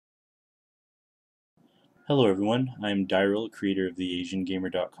Hello everyone, I'm Daryl, creator of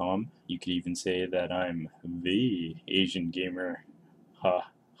TheAsianGamer.com. You could even say that I'm the Asian Gamer. Ha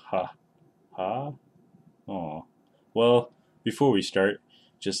ha ha. Aw. Well, before we start,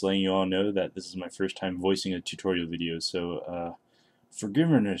 just letting you all know that this is my first time voicing a tutorial video, so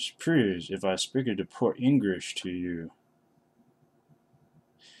forgiveness please if I speak a poor English to you.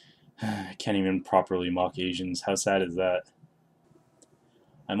 I can't even properly mock Asians, how sad is that?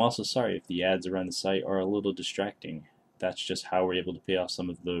 I'm also sorry if the ads around the site are a little distracting. That's just how we're able to pay off some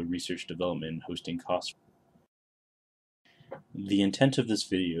of the research development and hosting costs. The intent of this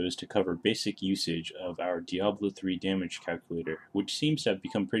video is to cover basic usage of our Diablo III damage calculator, which seems to have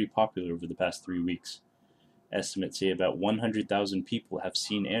become pretty popular over the past 3 weeks. Estimates say about 100,000 people have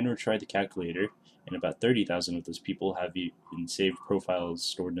seen and or tried the calculator, and about 30,000 of those people have even saved profiles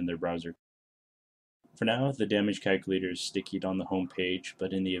stored in their browser. For now, the damage calculator is sticky on the home page,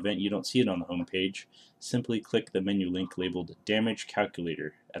 but in the event you don't see it on the home page, simply click the menu link labeled Damage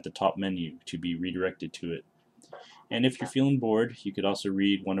Calculator at the top menu to be redirected to it. And if you're feeling bored, you could also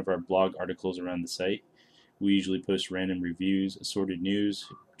read one of our blog articles around the site. We usually post random reviews, assorted news,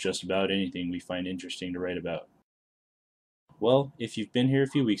 just about anything we find interesting to write about. Well, if you've been here a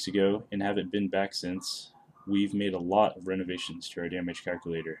few weeks ago and haven't been back since, we've made a lot of renovations to our damage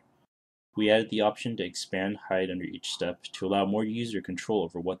calculator. We added the option to expand height under each step to allow more user control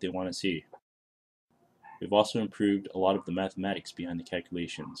over what they want to see. We've also improved a lot of the mathematics behind the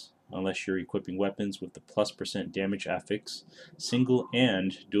calculations. Unless you're equipping weapons with the +% damage affix, single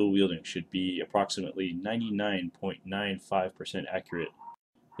and dual wielding should be approximately 99.95% accurate.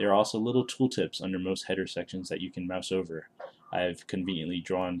 There are also little tooltips under most header sections that you can mouse over. I have conveniently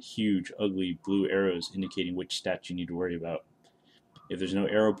drawn huge, ugly blue arrows indicating which stats you need to worry about. If there's no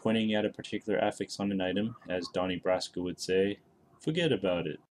arrow pointing at a particular affix on an item, as Donnie Brasco would say, forget about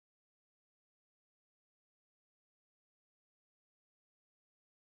it.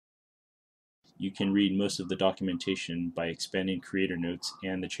 You can read most of the documentation by expanding creator notes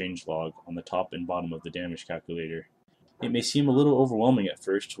and the changelog on the top and bottom of the damage calculator. It may seem a little overwhelming at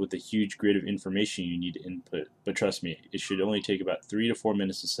first with the huge grid of information you need to input, but trust me, it should only take about 3 to 4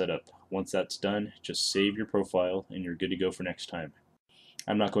 minutes to set up. Once that's done, just save your profile and you're good to go for next time.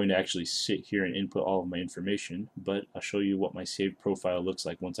 I'm not going to actually sit here and input all of my information, but I'll show you what my saved profile looks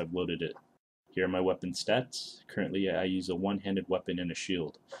like once I've loaded it. Here are my weapon stats. Currently I use a one-handed weapon and a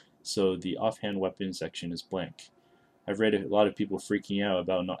shield, so the offhand weapon section is blank. I've read a lot of people freaking out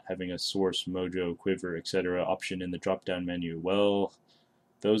about not having a source, mojo, quiver, etc. option in the drop-down menu. Well,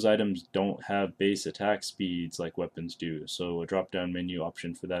 those items don't have base attack speeds like weapons do, so a drop-down menu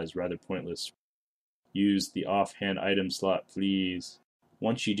option for that is rather pointless. Use the offhand item slot, please.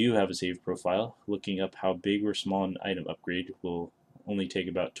 Once you do have a saved profile, looking up how big or small an item upgrade will only take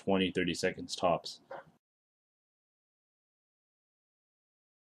about 20-30 seconds tops.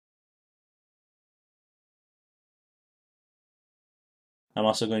 I'm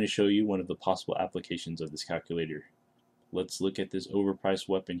also going to show you one of the possible applications of this calculator. Let's look at this overpriced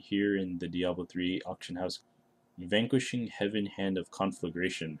weapon here in the Diablo III auction house. Vanquishing Heaven Hand of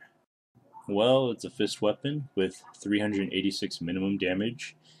Conflagration. Well, it's a fist weapon with 386 minimum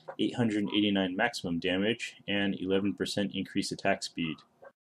damage, 889 maximum damage, and 11% increased attack speed.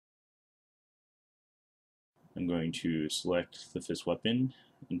 I'm going to select the fist weapon,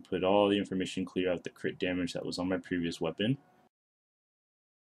 input all the information, clear out the crit damage that was on my previous weapon.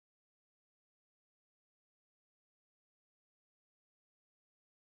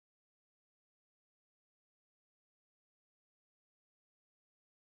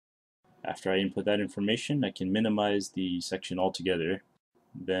 After I input that information, I can minimize the section altogether.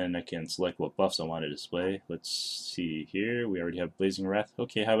 Then I can select what buffs I want to display. Let's see here. We already have Blazing Wrath.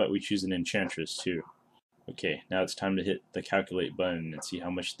 Okay, how about we choose an Enchantress too? Okay, now it's time to hit the calculate button and see how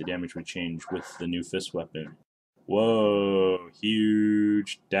much the damage would change with the new fist weapon. Whoa,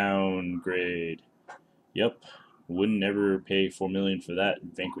 huge downgrade. Yep, wouldn't ever pay 4 million for that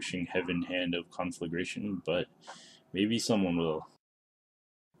Vanquishing Heaven Hand of Conflagration, but maybe someone will.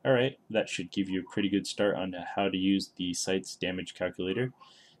 Alright, that should give you a pretty good start on how to use the site's damage calculator.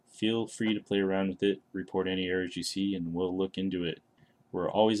 Feel free to play around with it, report any errors you see, and we'll look into it. We're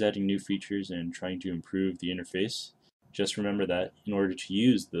always adding new features and trying to improve the interface. Just remember that in order to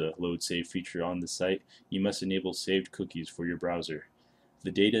use the load save feature on the site, you must enable saved cookies for your browser. The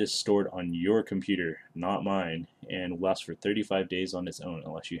data is stored on your computer, not mine, and will last for 35 days on its own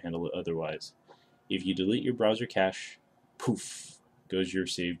unless you handle it otherwise. If you delete your browser cache, poof, goes your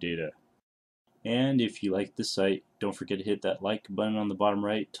saved data. And if you like this site, don't forget to hit that like button on the bottom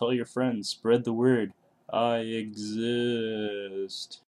right. Tell your friends, spread the word. I exist.